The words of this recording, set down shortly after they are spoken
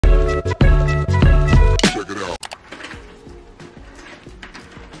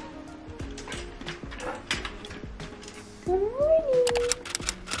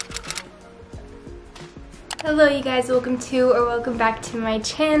Hello you guys, welcome back to my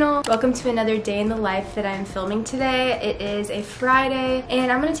channel. Welcome to another day in the life that I'm filming today. It is a Friday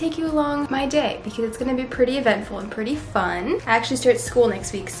and I'm gonna take you along my day because it's gonna be pretty eventful and pretty fun. I actually start school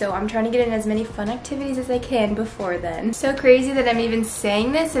next week, so I'm trying to get in as many fun activities as I can before then. So crazy that I'm even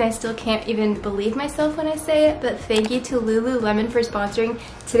saying this and I still can't even believe myself when I say it, but thank you to Lululemon for sponsoring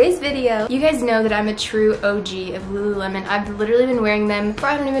today's video. You guys know that I'm a true OG of Lululemon. I've literally been wearing them for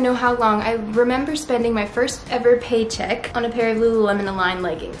I don't even know how long. I remember spending my first ever paycheck on a pair of Lululemon Align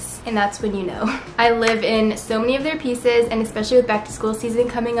leggings, and that's when you know. I live in so many of their pieces, and especially with back to school season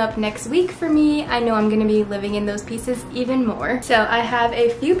coming up next week for me, I know I'm gonna be living in those pieces even more. So I have a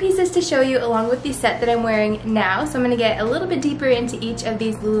few pieces to show you along with the set that I'm wearing now. So I'm gonna get a little bit deeper into each of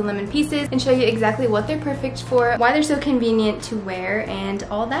these Lululemon pieces and show you exactly what they're perfect for, why they're so convenient to wear, and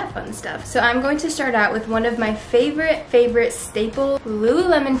all that fun stuff. So I'm going to start out with one of my favorite staple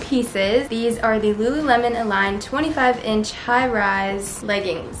Lululemon pieces. These are the Lululemon Align 25-inch high-rise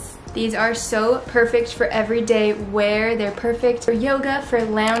leggings. These are so perfect for everyday wear. They're perfect for yoga, for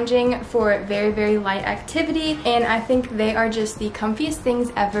lounging, for very light activity, and I think they are just the comfiest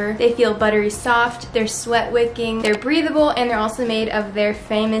things ever. They feel buttery soft, they're sweat wicking, they're breathable, and they're also made of their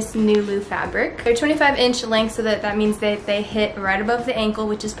famous Nulu fabric. They're 25-inch length, so that means that they hit right above the ankle,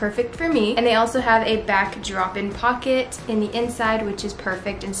 which is perfect for me, and they also have a back drop-in pocket in the inside, which is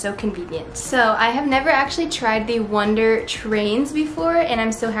perfect and so convenient. So I have never actually tried the Wonder Trains before, and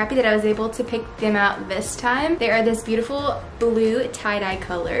I'm so happy that I was able to pick them out this time. They are this beautiful blue tie-dye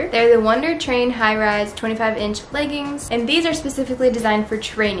color. They're the Wonder Train high-rise 25-inch leggings, and these are specifically designed for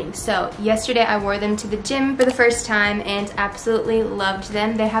training. So yesterday I wore them to the gym for the first time and absolutely loved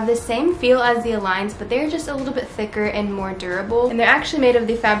them. They have the same feel as the Aligns, but they're just a little bit thicker and more durable, and they're actually made of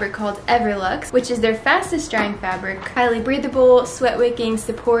the fabric called Everlux, which is their fastest drying fabric. Highly breathable, sweat wicking,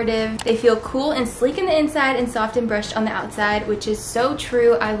 supportive. They feel cool and sleek in the inside and soft and brushed on the outside, which is so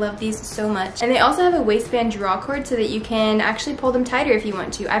true. I love these so much. And they also have a waistband draw cord so that you can actually pull them tighter if you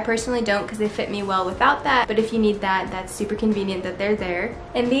want to. I personally don't because they fit me well without that, but if you need that, that's super convenient that they're there.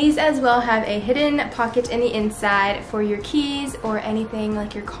 And these as well have a hidden pocket in the inside for your keys or anything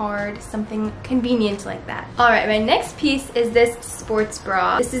like your card, something convenient like that. Alright, my next piece is this sports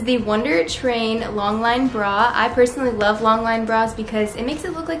bra. This is the Wonder Train long line bra. I personally love long line bras because it makes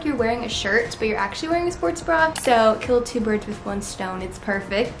it look like you're wearing a shirt, but you're actually wearing a sports bra. So kill two birds with one stone. It's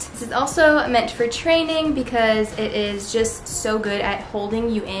perfect. This is also meant for training because it is just so good at holding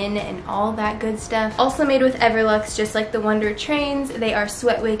you in and all that good stuff. Also made with Everlux, just like the Wonder Trains. They are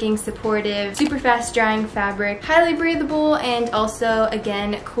sweat wicking, supportive, super fast drying fabric, highly breathable, and also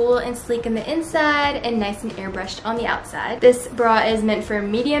again cool and sleek in the inside and nice and airbrushed on the outside. This bra is meant for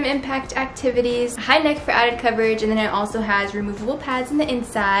medium impact activities, high neck for added coverage, and then it also has removable pads in the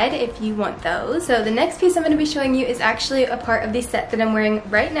inside if you want those. So the next piece I'm going to be showing you is actually a part of the set that I'm wearing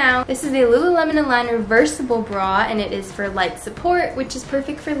right now. This is the Lululemon Align reversible bra, and it is for light support, which is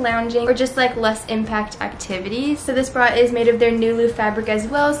perfect for lounging or just like less impact activities. So this bra is made of their Nulu fabric as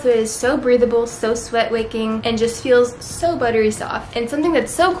well, so it is so breathable, so sweat wicking, and just feels so buttery soft. And something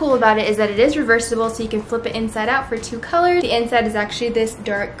that's so cool about it is that it is reversible, so you can flip it inside out for two colors. The inside is actually this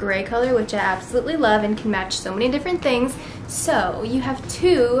dark gray color, which I absolutely love and can match so many different things. So you have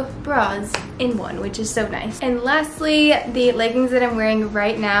two bras in one, which is so nice. And lastly, the leggings that I'm wearing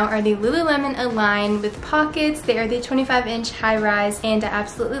right now are the Lululemon Align with pockets. They are the 25-inch high-rise, and I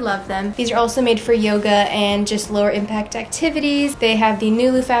absolutely love them. These are also made for yoga and just lower impact activities. They have the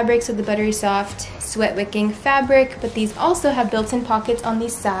Nulu fabric, so the buttery soft, sweat wicking fabric, but these also have built-in pockets on the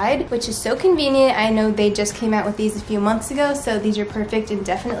side, which is so convenient. I know they just came out with these a few months ago, so these are perfect and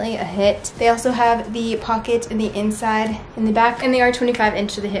definitely a hit. They also have the pocket in the inside in the back, and they are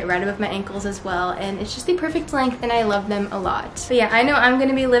 25-inch, so they hit right above my ankles as well, and it's just the perfect length, and I love them a lot. But yeah, I know I'm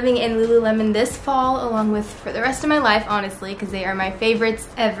gonna be living in Lululemon this fall along with for the rest of my life, honestly, because they are my favorites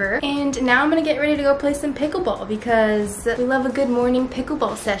ever. And now I'm gonna get ready to go play some pickleball because we love a good morning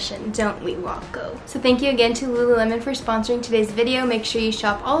pickleball session, don't we, Wacko? So thank you again to Lululemon for sponsoring today's video. Make sure you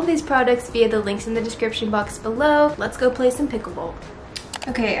shop all of these products via the links in the description box below. Let's go play some pickleball.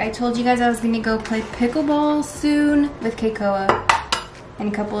 Okay, I told you guys I was gonna go play pickleball soon with Keikoa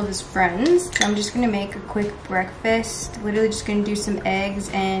and a couple of his friends. So I'm just gonna make a quick breakfast. Literally just gonna do some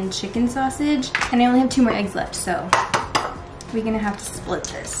eggs and chicken sausage. And I only have 2 more eggs left, so we're gonna have to split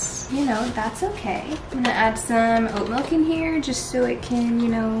this. You know, that's okay. I'm gonna add some oat milk in here just so it can, you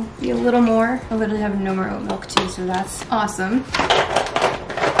know, be a little more. I literally have no more oat milk too, so that's awesome.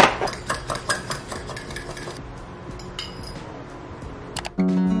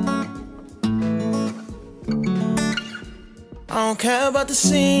 I don't care about the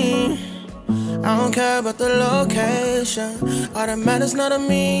scene. I I don't care about the location. All that matters not to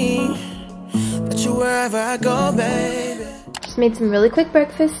me. That you wherever I go, baby. Just made some really quick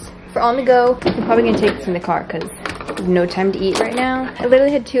breakfast for on the go. I'm probably gonna take this in the car because I have no time to eat right now. I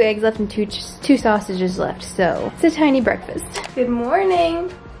literally had 2 eggs left and two sausages left, so it's a tiny breakfast. Good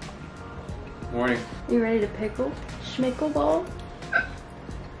morning. Morning. You ready to pickle? Schmickleball?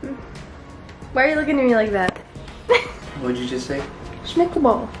 Why are you looking at me like that? What did you just say?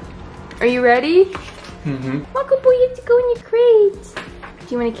 Schmickleball. Are you ready? Mm-hmm. Welcome, boy, you have to go in your crate.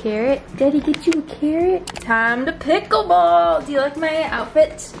 Do you want a carrot? Daddy, get you a carrot? Time to pickleball. Do you like my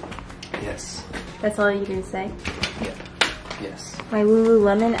outfit? Yes. That's all you're gonna say? Yeah. Yes. My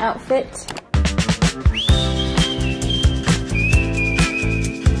Lululemon outfit.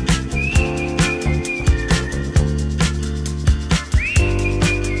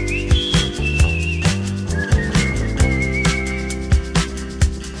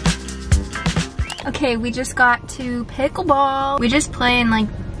 Okay, we just got to pickleball. We just play in like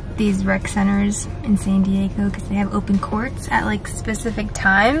these rec centers in San Diego because they have open courts at like specific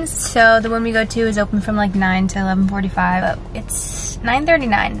times. So the one we go to is open from like 9 to 11:45. But it's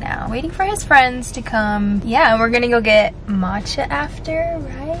 9:39 now. Waiting for his friends to come. Yeah, and we're gonna go get matcha after,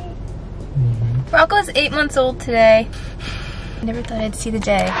 right? Mm-hmm. Rocco's 8 months old today. I never thought I'd see the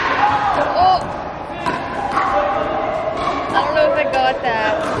day. Oh! I don't know if I got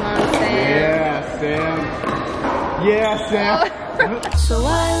that. Come on, Sam. Yeah, Sam. Yeah, Sam. So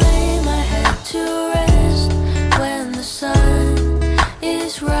I lay my head to rest when the sun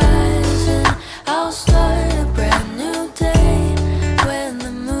is rising. I'll start a brand new day when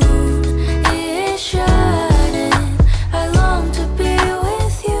the moon is shining. I long to be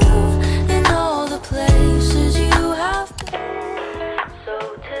with you in all the places you have been.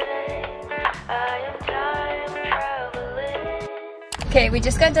 So today I am time traveling. Okay, we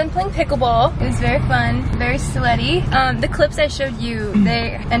just got done playing pickleball. It was very fun, very sweaty. The clips I showed you,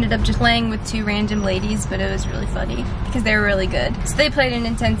 they ended up just playing with 2 random ladies, but it was really funny because they were really good. So they played an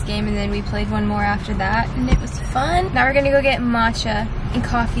intense game and then we played one more after that and it was fun. Now we're gonna go get matcha and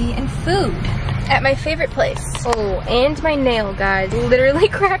coffee and food at my favorite place. Oh, and my nail, guys, literally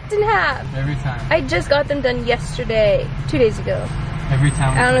cracked in half. Every time. I just got them done yesterday, 2 days ago. Every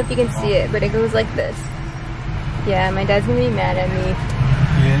time. I don't know if you can see it, but it goes like this. Yeah, my dad's gonna be mad at me.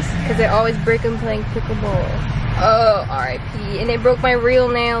 Yes. Because I always break them playing pickleball. Oh, R.I.P. And they broke my real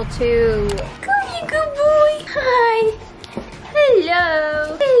nail too. Come here, good boy. Hi.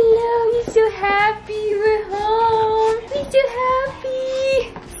 Hello. Hello. You're so happy we're home. You're so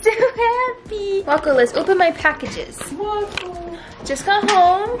happy. So happy. Walker, let's open my packages. Walker. Just got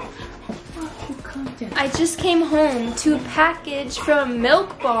home. I just came home to a package from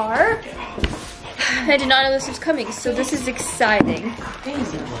Milk Bar. I did not know this was coming, so this is exciting.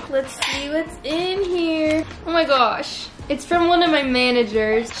 Let's see what's in here. Oh my gosh. It's from one of my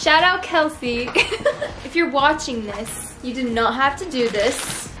managers. Shout out Kelsey. If you're watching this, you did not have to do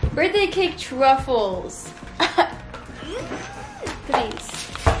this. Birthday cake truffles. Please.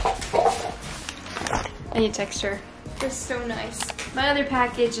 I need texture. They're so nice. My other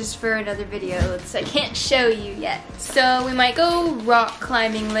package is for another video, so I can't show you yet. So we might go rock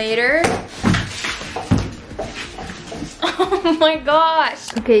climbing later. Oh my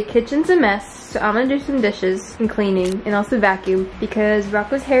gosh. Okay, kitchen's a mess, so I'm gonna do some dishes and cleaning and also vacuum because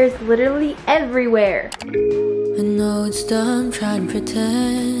Rocco's hair is literally everywhere. I know it's dumb trying to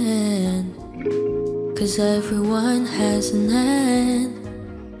pretend, cause everyone has an end.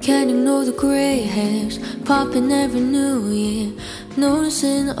 Can't ignore the gray hairs popping every new year,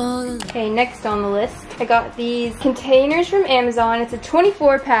 noticing all the... Okay, next on the list, I got these containers from Amazon. It's a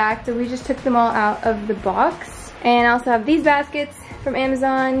 24 pack, so we just took them all out of the box. And I also have these baskets from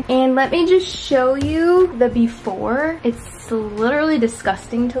Amazon. And let me just show you the before. It's literally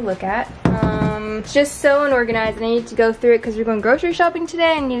disgusting to look at. It's just so unorganized and I need to go through it because we're going grocery shopping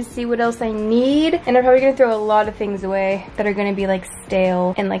today. I need to see what else I need. And I'm probably gonna throw a lot of things away that are gonna be like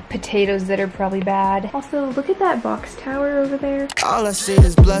stale and like potatoes that are probably bad. Also, look at that box tower over there. All I see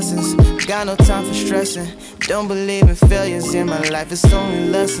is blessings. Got no time for stressing. Don't believe in failures in my life. It's only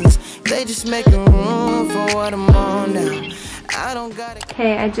lessons. They just making room for what I'm on now. I don't got it.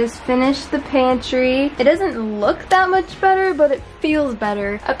 Okay, I just finished the pantry. It doesn't look that much better, but it feels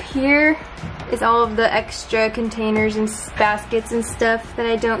better. Up here is all of the extra containers and baskets and stuff that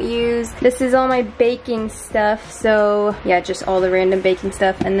I don't use. This is all my baking stuff, so yeah, just all the random baking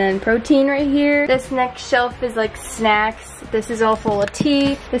stuff. And then protein right here. This next shelf is like snacks. This is all full of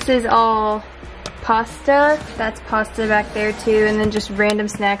tea. This is all pasta. That's pasta back there too. And then just random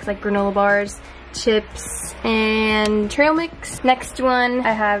snacks like granola bars chips, and trail mix. Next one,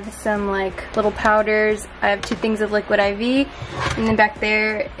 I have some like little powders. I have 2 things of liquid IV, and then back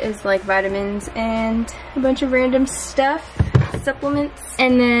there is like vitamins and a bunch of random stuff, supplements.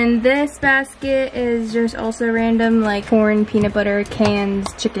 And then this basket is just also random, like corn, peanut butter,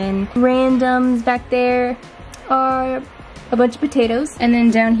 cans, chicken. Randoms back there are a bunch of potatoes. And then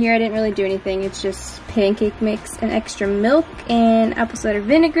down here I didn't really do anything. It's just pancake mix and extra milk and apple cider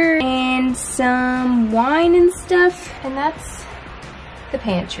vinegar and some wine and stuff. And that's the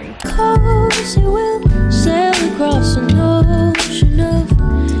pantry. Cozy will sail across an ocean of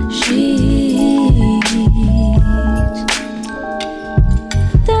sheets.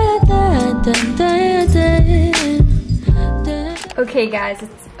 Da, da, da, da, da, da. Okay guys,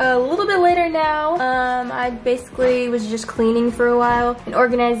 it's a little bit later now. I basically was just cleaning for a while and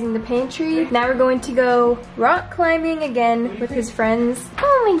organizing the pantry. Now we're going to go rock climbing again with his friends.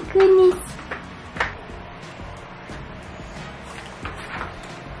 Oh my goodness.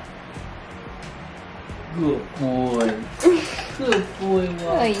 Good boy. Good boy.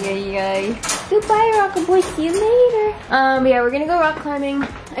 Ay, ay, ay. Goodbye, Rocker Boy. See you later. Yeah, we're gonna go rock climbing.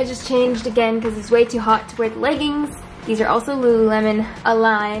 I just changed again because it's way too hot to wear the leggings. These are also Lululemon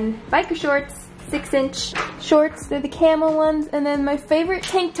Align biker shorts, 6-inch shorts. They're the camo ones, and then my favorite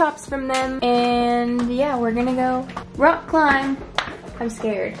tank tops from them. And yeah, we're gonna go rock climb. I'm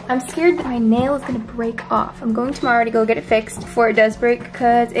scared. I'm scared that my nail is gonna break off. I'm going tomorrow to go get it fixed before it does break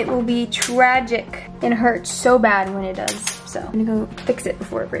because it will be tragic and hurt so bad when it does. So I'm gonna go fix it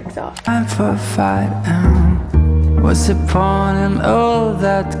before it breaks off. I'm for fight. What's the point in all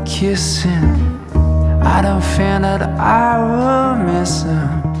that kissing? I don't feel that I will miss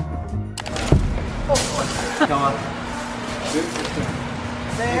him. Come on.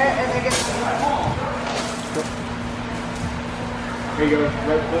 There, and they get Here you go.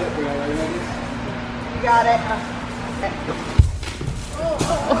 Right foot. We got right legs. you got it.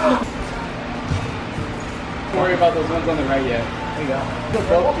 Don't worry about those ones on the right yet. There you go. Put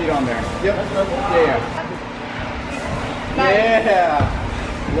both feet on there. Yep. Yeah. Nice. Yeah.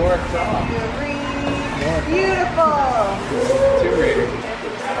 Lower top. Beautiful. 2 rater.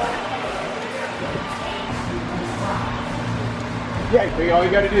 Yeah, all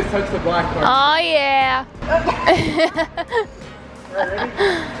you gotta do is touch the black part. Oh yeah. Ready?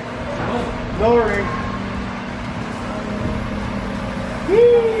 Lowering.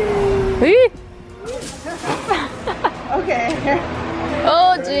 Okay.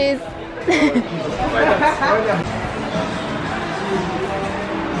 Oh jeez.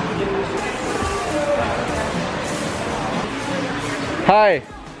 Hi.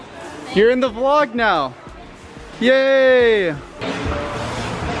 You're in the vlog now. Yay.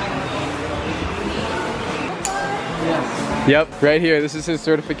 Yep, right here. This is his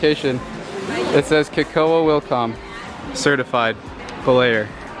certification. It says Chula Vista certified belayer.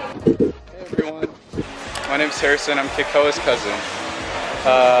 Hey everyone. My name's Harrison. I'm Kikoa's cousin.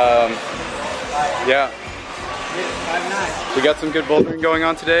 Yeah. We got some good bouldering going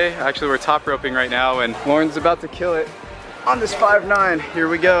on today. Actually, we're top roping right now, and Lauren's about to kill it on this 5'9". Here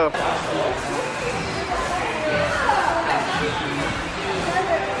we go.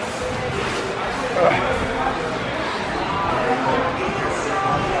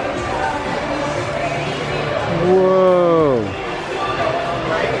 Whoa.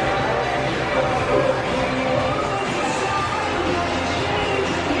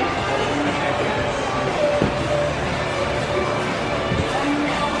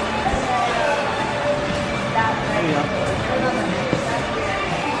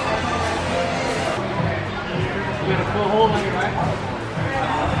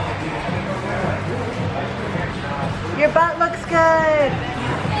 Your butt looks good.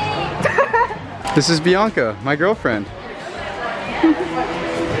 This is Bianca, my girlfriend.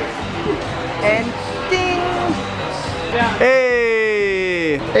 And ding.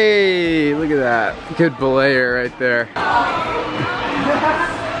 Hey! Hey, look at that. Good belayer right there.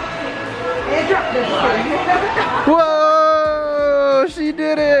 And drop this thing. Whoa! She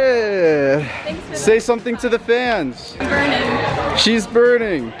did it! Say something to the fans. I'm burning. She's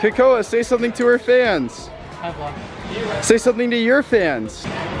burning. Kikoa, say something to her fans. Hi vlog. Say something to your fans.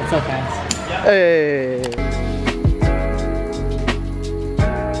 What's up, fans? Hey!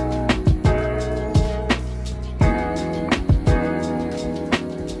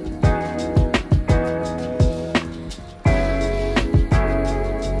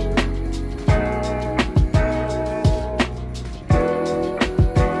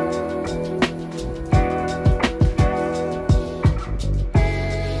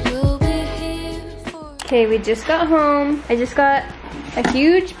 We'll be here for Okay, we just got home. I just got a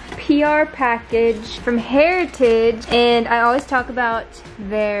huge PR package from Heritage, and I always talk about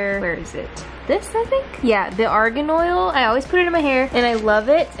their, where is it? This, I think? Yeah, the argan oil. I always put it in my hair and I love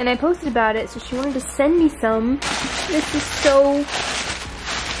it, and I posted about it, so she wanted to send me some. This is so,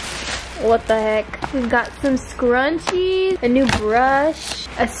 what the heck? We've got some scrunchies, a new brush,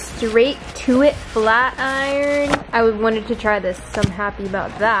 a straight to it flat iron. I wanted to try this, so I'm happy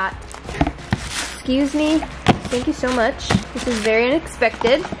about that. Excuse me. Thank you so much. This is very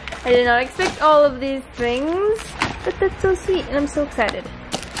unexpected. I did not expect all of these things, but that's so sweet and I'm so excited.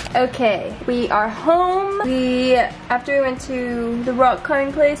 Okay, we are home. After we went to the rock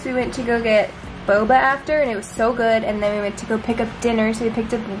climbing place, we went to go get boba after, and it was so good, and then we went to go pick up dinner, so we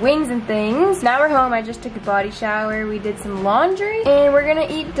picked up wings and things. Now we're home. I just took a body shower, we did some laundry, and we're gonna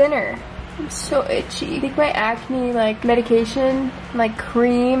eat dinner. I'm so itchy. I think my acne medication,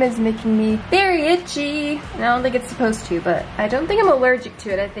 cream is making me very itchy. And I don't think it's supposed to, but I don't think I'm allergic to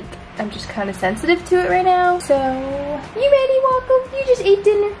it. I think I'm just kind of sensitive to it right now. So, you ready, Walker? You just ate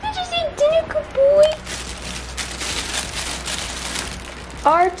dinner. You just ate dinner, good boy.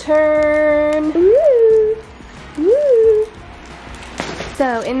 Our turn. Woo. Woo.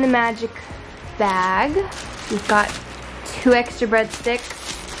 So, in the magic bag, we've got 2 extra breadsticks.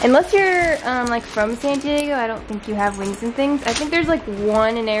 Unless you're from San Diego, I don't think you have wings and things. I think there's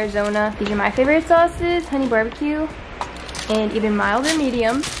 1 in Arizona. These are my favorite sauces, honey barbecue, and either mild or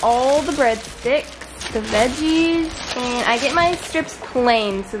medium. All the breadsticks, the veggies, and I get my strips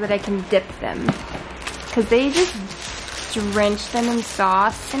plain so that I can dip them. Because they just drench them in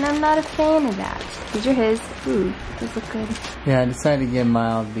sauce, and I'm not a fan of that. These are his. Ooh, those look good. Yeah, I decided to get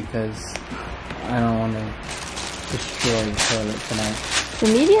mild because I don't want to destroy the toilet tonight. The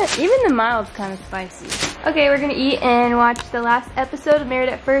medium, even the mild's kind of spicy. Okay, we're gonna eat and watch the last episode of Married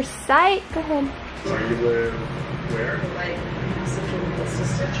at First Sight. Go ahead. So you live where?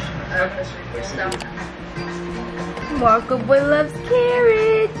 Marco boy loves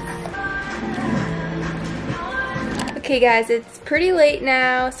carrots. Okay guys, it's pretty late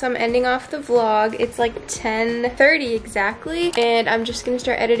now, so I'm ending off the vlog. It's 10:30 exactly, and I'm just gonna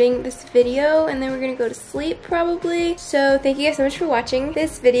start editing this video, and then we're gonna go to sleep probably. So thank you guys so much for watching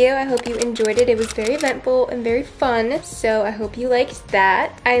this video. I hope you enjoyed it. It was very eventful and very fun, so I hope you liked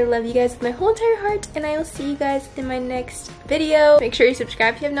that. I love you guys with my whole entire heart, and I will see you guys in my next video. Make sure you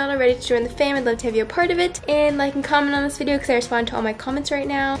subscribe if you have not already to join the fam. I'd love to have you a part of it, and like and comment on this video because I respond to all my comments right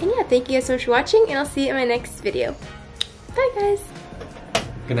now. And yeah, thank you guys so much for watching, and I'll see you in my next video. Bye guys.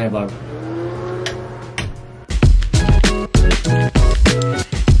 Good night, vlog.